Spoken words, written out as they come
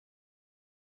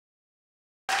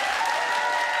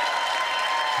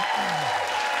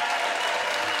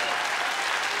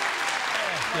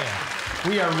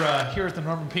We are here at the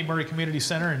Norman P. Murray Community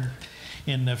Center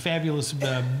in fabulous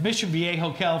Mission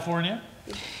Viejo, California,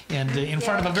 and in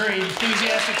front of a very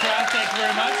enthusiastic crowd. Thank you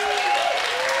very much.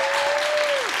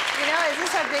 You know, is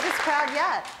this our biggest crowd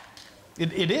yet?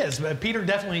 It is. Peter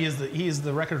definitely is he is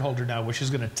the record holder now, which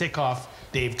is going to tick off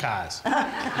Dave Koz.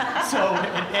 So,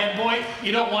 and boy,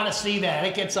 you don't want to see that.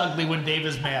 It gets ugly when Dave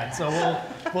is mad. So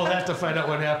we'll have to find out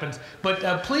what happens.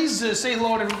 But please say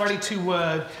hello to everybody to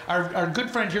our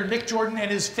good friend here, Nick Jordan, and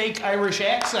his fake Irish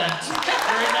accent.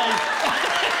 Very nice.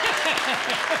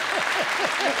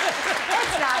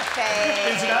 It's not fake.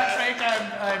 It's not fake.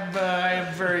 I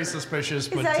am very suspicious.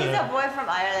 He's a boy from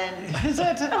Ireland. Is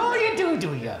that? Oh, you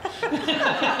do you?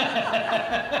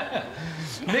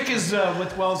 Nick is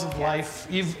with Wells of Life.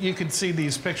 You can see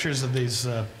these pictures of these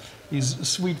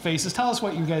sweet faces. Tell us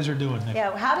what you guys are doing, Nick.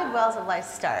 Yeah, how did Wells of Life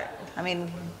start? I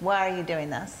mean, why are you doing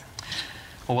this?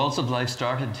 Well, Wells of Life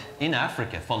started in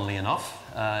Africa, funnily enough.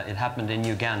 It happened in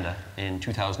Uganda in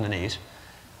 2008.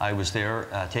 I was there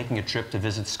taking a trip to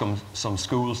visit some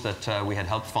schools that we had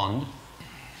helped fund,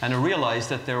 and I realized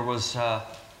that there was a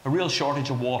real shortage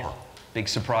of water. Big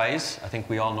surprise. I think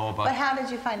we all know about. But how did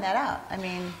you find that out? I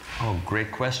mean. Oh, great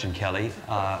question, Kelly.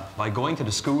 By going to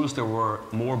the schools, there were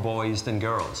more boys than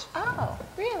girls. Oh,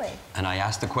 really? And I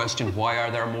asked the question, why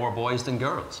are there more boys than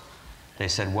girls? They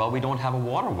said, well, we don't have a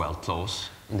water well close,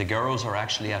 and the girls are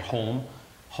actually at home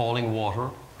hauling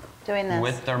water doing this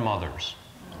with their mothers.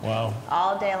 Wow.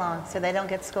 All day long, so they don't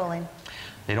get schooling.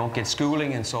 They don't get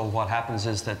schooling, and so what happens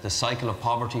is that the cycle of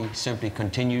poverty simply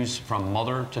continues from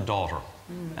mother to daughter.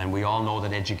 And we all know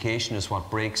that education is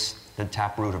what breaks the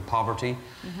taproot of poverty.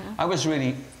 I was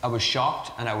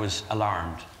shocked and I was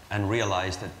alarmed and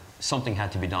realized that something had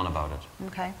to be done about it.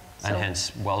 Okay. And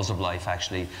hence Wells of Life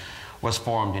actually was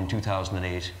formed in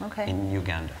 2008 in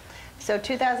Uganda. So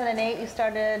 2008 you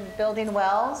started building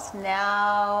wells.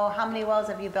 Now how many wells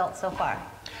have you built so far?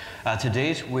 To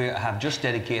date, we have just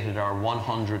dedicated our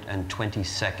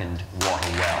 122nd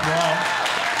water well. Wow.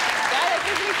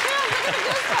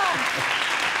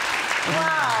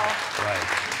 Wow. Right.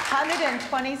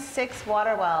 126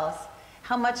 water wells.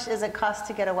 How much does it cost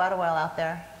to get a water well out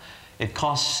there? It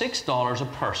costs $6 a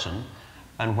person,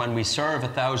 and when we serve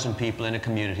 1,000 people in a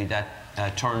community, that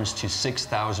turns to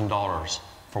 $6,000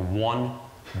 for one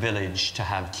village to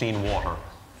have clean water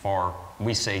for,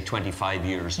 we say, 25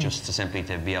 years, just to simply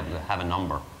to be able to have a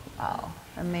number. Wow,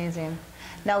 amazing.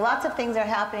 Now, lots of things are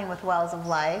happening with Wells of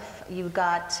Life. You've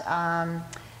got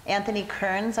Anthony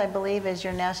Kearns, I believe, is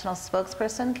your national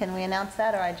spokesperson. Can we announce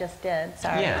that, or I just did?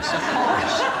 Sorry. Yes, of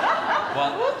course.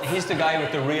 Well, he's the guy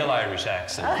with the real Irish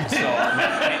accent. So,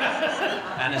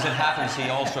 and as it happens, he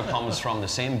also comes from the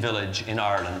same village in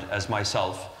Ireland as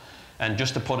myself. And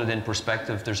just to put it in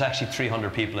perspective, there's actually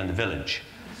 300 people in the village,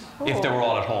 if they were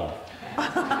all at home.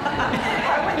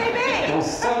 Where would they be?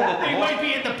 He might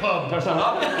be in the pub. There's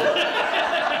another.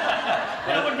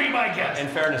 That would be my guess. In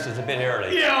fairness, it's a bit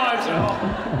early. Yeah,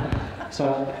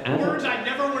 so words I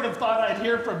never would have thought I'd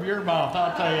hear from your mouth,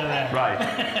 I'll tell you that. Right.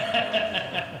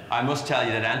 I must tell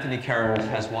you that Anthony Kearns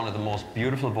has one of the most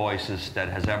beautiful voices that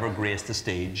has ever graced the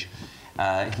stage.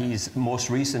 His most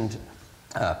recent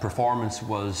performance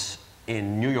was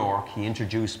in New York. He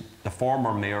introduced the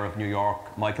former mayor of New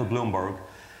York, Michael Bloomberg,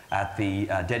 at the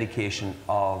dedication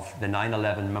of the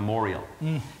 9/11 memorial.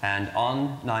 And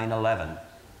on 9/11,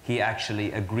 he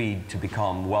actually agreed to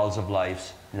become Wells of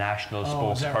Life's national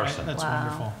spokesperson. Is that right? That's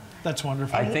wonderful. That's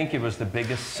wonderful. I think it was the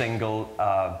biggest single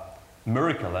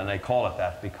miracle, and I call it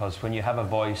that, because when you have a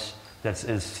voice that's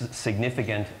as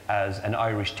significant as an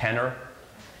Irish tenor,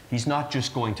 he's not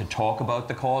just going to talk about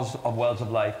the cause of Wells of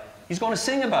Life, he's going to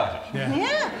sing about it.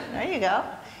 Yeah, there you go.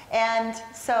 And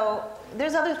so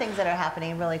there's other things that are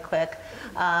happening really quick.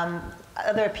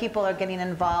 Other people are getting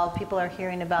involved. People are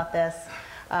hearing about this.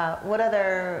 What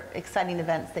other exciting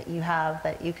events that you have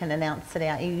that you can announce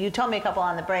today? You told me a couple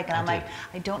on the break, and I'm like,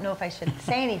 I don't know if I should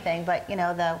say anything, but you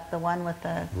know, the one with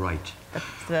the... Right.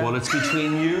 Well, it's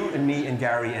between you and me and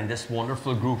Gary and this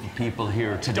wonderful group of people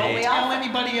here today. Don't tell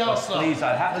anybody else, though. Please,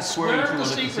 I'd have to swear you to a little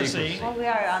secrecy. Well, we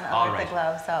are on Earth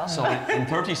Aglow, so... So in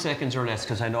 30 seconds or less,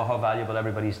 because I know how valuable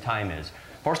everybody's time is.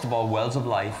 First of all, Wells of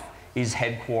Life is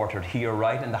headquartered here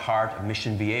right in the heart of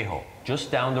Mission Viejo, just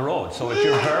down the road. So it's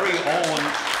your very own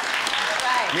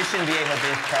Mission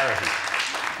Viejo-based charity.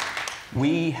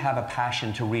 We have a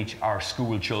passion to reach our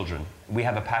school children. We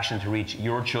have a passion to reach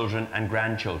your children and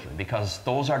grandchildren, because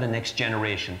those are the next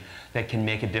generation that can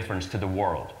make a difference to the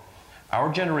world.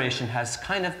 Our generation has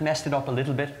kind of messed it up a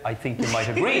little bit, I think you might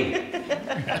agree.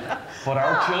 But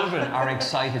our children are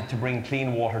excited to bring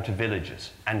clean water to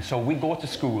villages. And so we go to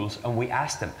schools and we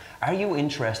ask them, are you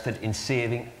interested in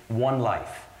saving one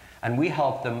life? And we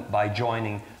help them by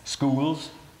joining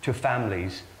schools to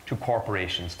families to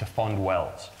corporations to fund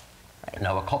wells.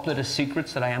 Now, a couple of the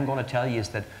secrets that I am going to tell you is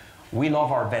that we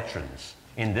love our veterans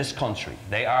in this country.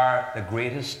 They are the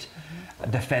greatest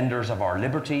defenders of our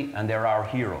liberty, and they're our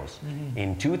heroes.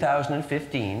 In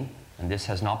 2015, and this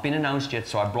has not been announced yet,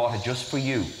 so I brought it just for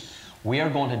you, we are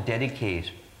going to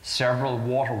dedicate several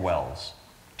water wells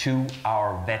to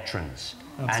our veterans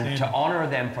and to honor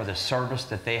them for the service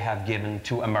that they have given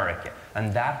to America.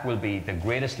 And that will be the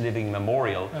greatest living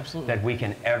memorial that we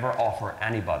can ever offer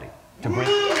anybody. To bring.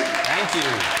 Thank you.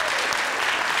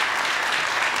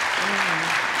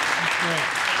 That's great.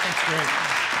 That's great.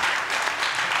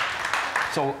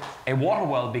 So a water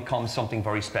well becomes something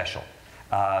very special.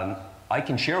 I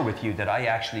can share with you that I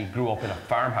actually grew up in a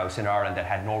farmhouse in Ireland that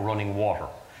had no running water.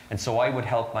 And so I would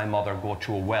help my mother go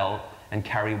to a well and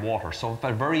carry water. So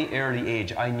at a very early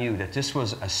age, I knew that this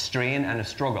was a strain and a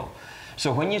struggle.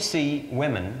 So when you see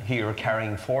women here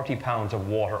carrying 40 pounds of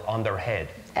water on their head.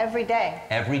 Every day.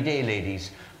 Every day,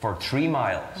 ladies, for 3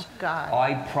 miles. Oh, God.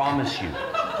 I promise you,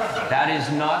 that is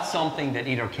not something that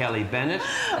either Kelly Bennett,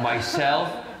 myself,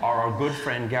 or our good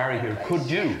friend Gary here could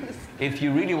do. If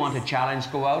you really want a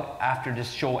challenge, go out after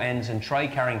this show ends and try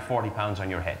carrying 40 pounds on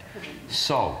your head.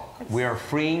 So, we are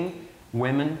freeing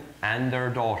women and their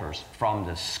daughters from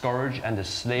the scourge and the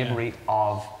slavery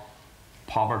of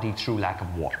poverty through lack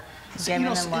of water. So, you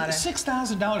know,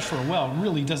 $6,000 for a well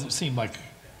really doesn't seem like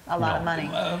a lot of money.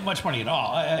 Much money at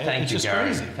all. Thank it's you, just Gary.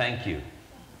 crazy. Thank you.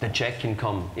 The check can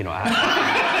come, you know, after.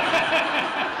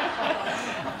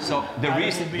 So the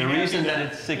reason that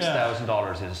it's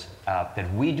 $6,000 is that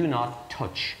we do not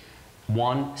touch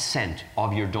 1 cent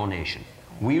of your donation.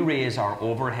 We raise our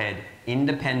overhead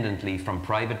independently from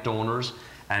private donors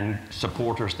and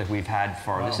supporters that we've had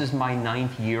for, this is my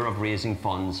 9th year of raising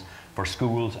funds for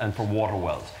schools and for water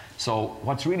wells. So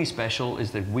what's really special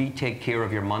is that we take care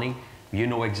of your money. You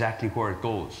know exactly where it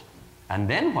goes. And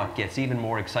then what gets even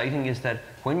more exciting is that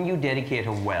when you dedicate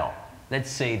a well, let's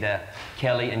say the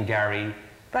Kelly and Gary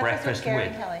Breakfast Gary with.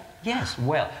 and Kelly. Yes,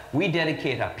 well, we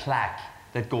dedicate a plaque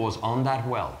that goes on that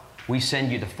well. We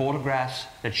send you the photographs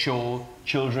that show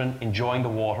children enjoying the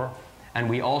water, and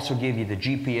we also give you the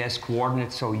GPS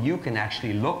coordinates so you can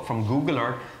actually look from Google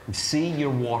Earth and see your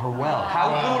water well.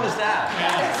 How cool is that?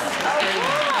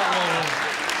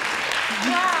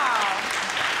 Wow.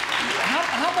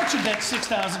 How much of that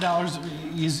 $6,000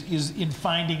 is in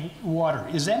finding water?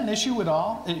 Is that an issue at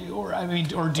all? Or I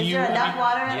mean, or do Is you? there enough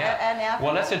water in Yeah. Africa?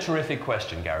 Well, that's a terrific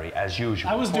question, Gary, as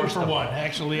usual. I was due First for of one, all,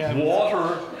 actually.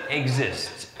 Water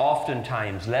exists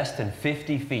oftentimes less than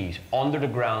 50 feet under the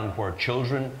ground where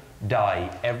children die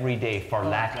every day for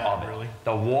lack of it. Really?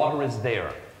 The water is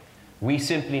there. We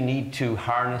simply need to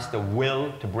harness the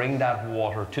will to bring that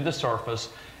water to the surface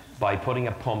by putting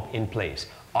a pump in place.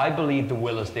 I believe the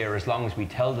will is there as long as we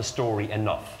tell the story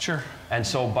enough. Sure. And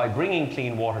so by bringing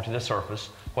clean water to the surface,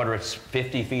 whether it's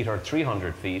 50 feet or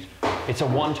 300 feet, it's a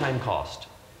one-time cost.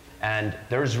 And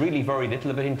there's really very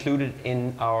little of it included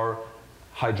in our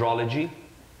hydrology.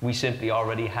 We simply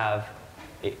already have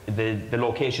the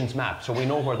locations mapped, so we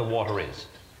know where the water is.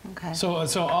 Okay. So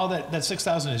all that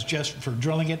 $6,000 is just for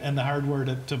drilling it and the hardware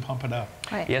to pump it up.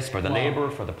 Right. Yes, for the labor,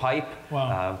 for the pipe,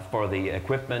 for the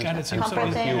equipment, God, it and seems for so the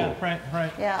easy. fuel. Yeah,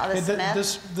 right. Yeah, all the cement.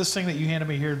 This thing that you handed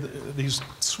me here, these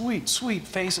sweet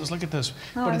faces. Look at this.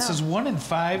 Oh, but I it know. says 1 in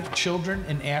 5 children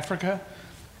in Africa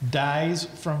dies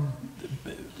from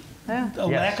a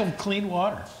lack of clean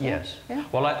water. Yes. Yeah.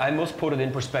 Well, I must put it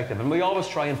in perspective. And we always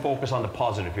try and focus on the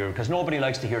positive here because nobody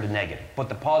likes to hear the negative. But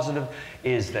the positive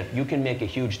is that you can make a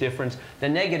huge difference. The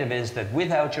negative is that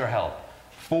without your help,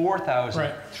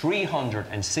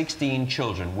 4,316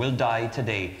 children will die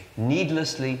today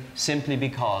needlessly simply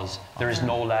because there is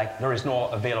no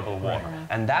available water. Right.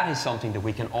 And that is something that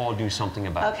we can all do something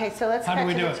about. Okay, so let's How cut do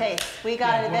we to do the it? chase. We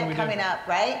got an what do event we do? coming up,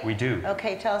 right? We do.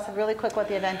 Okay, tell us really quick what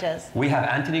the event is. We have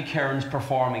Anthony Cairns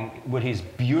performing with his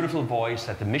beautiful voice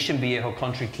at the Mission Viejo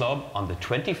Country Club on the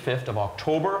 25th of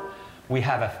October. We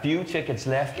have a few tickets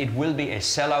left. It will be a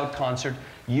sellout concert.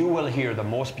 You will hear the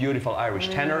most beautiful Irish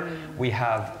tenor. We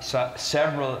have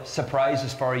several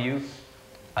surprises for you.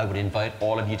 I would invite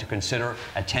all of you to consider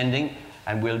attending,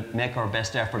 and we'll make our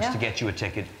best efforts to get you a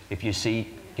ticket if you see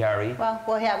Gary. Well,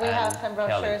 we have some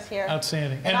brochures here.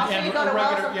 Outstanding. And also you go to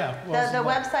Wells the of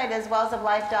Life. website is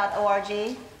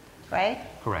wellsoflife.org, right?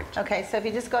 Correct. Okay, so if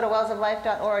you just go to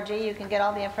wellsoflife.org, you can get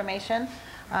all the information.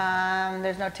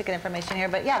 There's no ticket information here,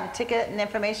 but yeah, the ticket and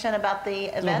information about the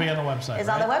event It'll be on the website, is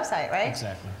on the website, right?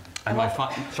 Exactly. And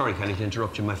sorry, Kelly, to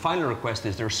interrupt you. My final request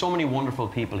is there are so many wonderful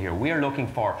people here. We are looking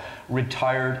for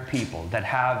retired people that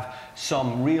have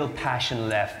some real passion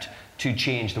left to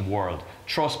change the world.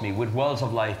 Trust me, with Wells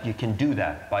of Life, you can do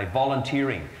that by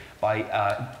volunteering, by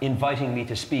inviting me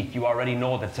to speak. You already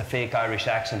know that's a fake Irish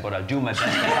accent, but I'll do my best to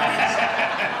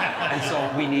practice. And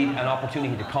so we need an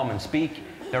opportunity to come and speak.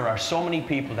 There are so many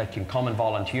people that can come and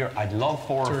volunteer. I'd love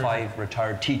 4 or 5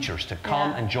 retired teachers to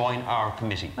come and join our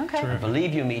committee. Okay. Terrific.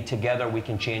 Believe you me, together we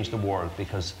can change the world,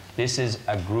 because this is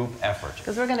a group effort.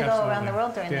 Because we're going to go around the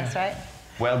world doing this, right?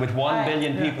 Well, with 1 Right.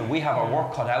 billion people, we have our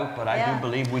work cut out, but I do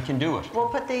believe we can do it. We'll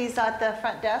put these at the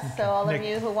front desk, so all of Nick.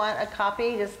 you who want a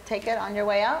copy, just take it on your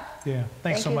way out. Yeah, thanks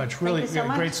Thank so you. much. Thank Really you so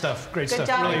much. great stuff. Great Good stuff.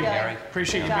 job, Really Gary.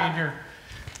 appreciate Good you job. being here.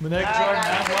 Nick All right, Jordan,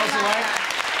 guys. Wells of Life.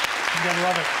 You gotta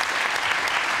love it.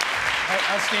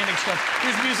 Outstanding stuff.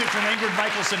 Here's music from Ingrid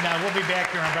Michaelson now. We'll be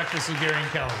back here on Breakfast with Gary and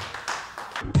Kelly.